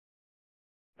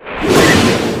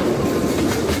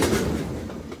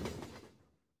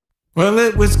Well,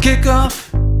 it was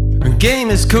kickoff, a game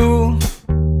is cool.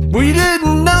 We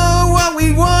didn't know what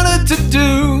we wanted to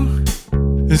do.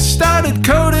 It started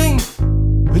coding,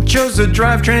 we chose a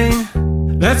drivetrain,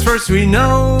 that's first we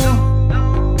know.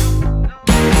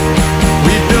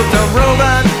 We built a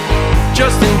robot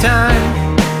just in time,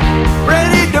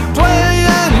 ready to play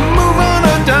and move on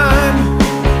a dime.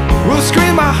 We'll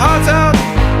scream our hearts out,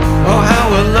 oh how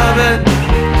we'll love it,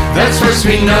 that's first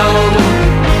we know.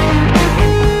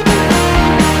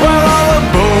 Well, all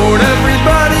aboard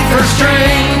everybody, first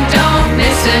train, don't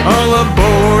miss it. all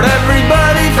aboard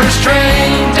everybody, first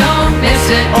train, Don't miss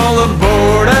it. all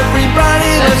aboard everybody,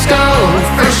 let's go,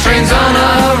 First train's on a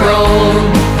roll.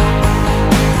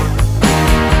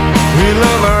 We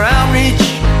love our outreach,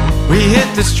 we hit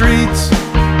the streets,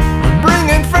 we're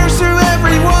bringing first to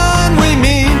everyone we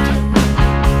meet.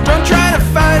 Don't try to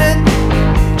fight it,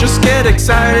 just get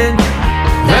excited,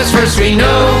 That's first we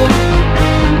know.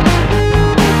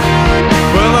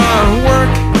 well our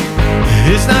work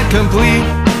is not complete,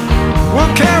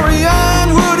 we'll carry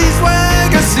on Woody's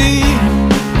legacy,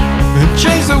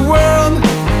 change the world,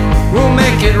 we'll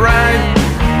make it right,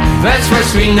 That's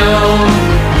first we know.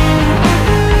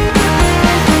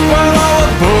 well all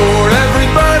aboard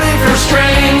everybody, First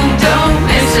train, don't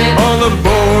miss it. all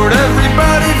aboard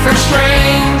everybody, First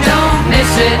train, don't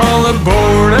miss it. all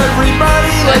aboard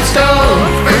everybody, Let's go.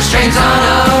 First train's on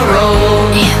a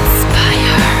roll.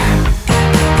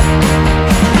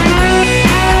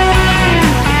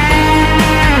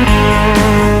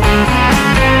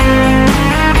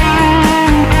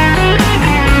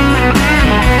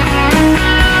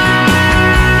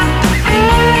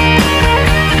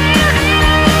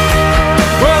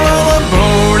 well all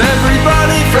aboard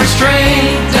everybody, First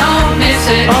train, don't miss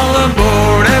it. all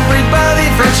aboard everybody,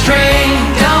 First train,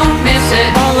 don't miss it.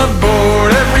 all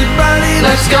aboard everybody,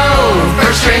 Let's go.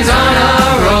 First train's on a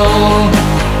roll.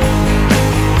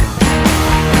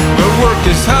 the work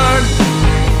is hard,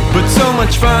 but so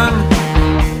much fun,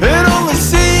 it only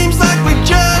seems like we've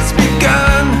just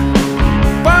begun,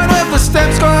 part of the STEM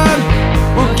squad,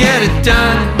 we'll get it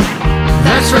done,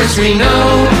 That's first we know.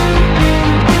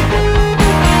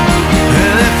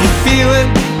 and if you feel it,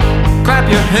 clap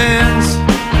your hands,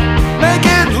 make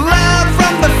it loud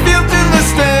from the field to the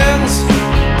stands,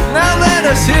 now let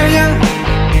us hear ya,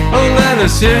 oh let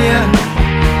us hear ya,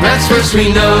 That's first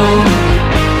we know.